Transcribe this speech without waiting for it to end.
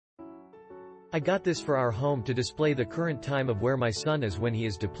I got this for our home to display the current time of where my son is when he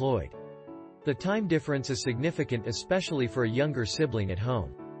is deployed. The time difference is significant, especially for a younger sibling at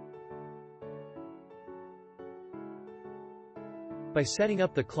home. By setting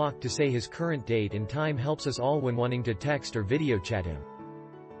up the clock to say his current date and time helps us all when wanting to text or video chat him.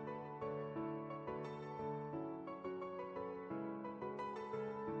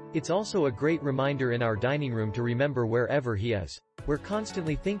 It's also a great reminder in our dining room to remember wherever he is. We're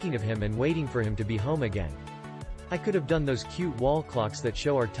constantly thinking of him and waiting for him to be home again. I could have done those cute wall clocks that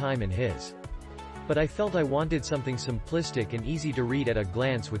show our time and his. But I felt I wanted something simplistic and easy to read at a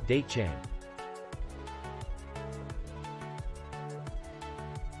glance with DateChain.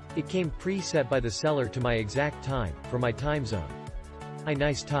 It came preset by the seller to my exact time, for my time zone.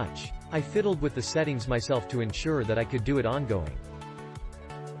 Nice touch. I fiddled with the settings myself to ensure that I could do it ongoing.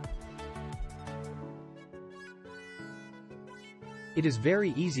 It is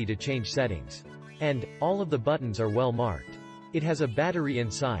very easy to change settings. And all of the buttons are well marked. It has a battery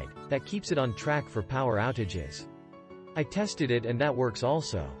inside that keeps it on track for power outages. I tested it and that works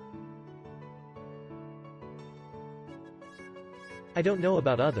also. I don't know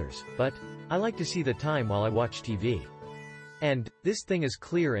about others, but I like to see the time while I watch TV. And this thing is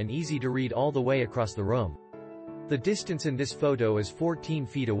clear and easy to read all the way across the room. The distance in this photo is 14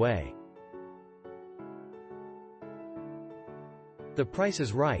 feet away. The price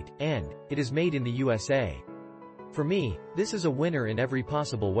is right, and it is made in the USA. For me, this is a winner in every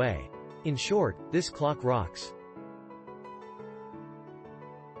possible way. In short, this clock rocks.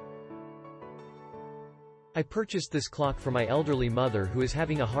 I purchased this clock for my elderly mother who is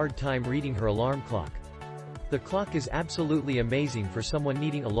having a hard time reading her alarm clock. The clock is absolutely amazing for someone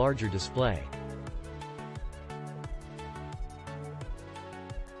needing a larger display.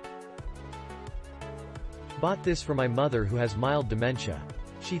 Bought this for my mother who has mild dementia.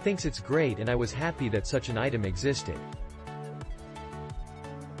 She thinks it's great and I was happy that such an item existed.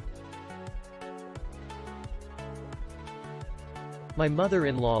 My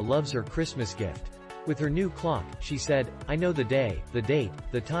mother-in-law loves her Christmas gift. With her new clock, she said, "I know the day, the date,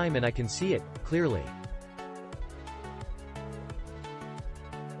 the time and I can see it, clearly."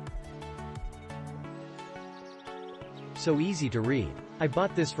 So easy to read. I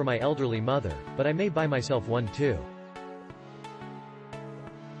bought this for my elderly mother, but I may buy myself one too.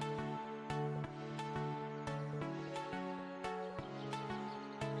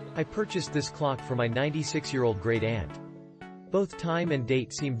 I purchased this clock for my 96-year-old great-aunt. Both time and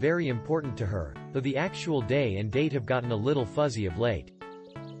date seem very important to her, though the actual day and date have gotten a little fuzzy of late.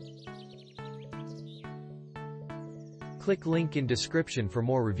 Click link in description for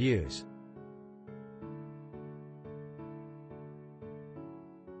more reviews.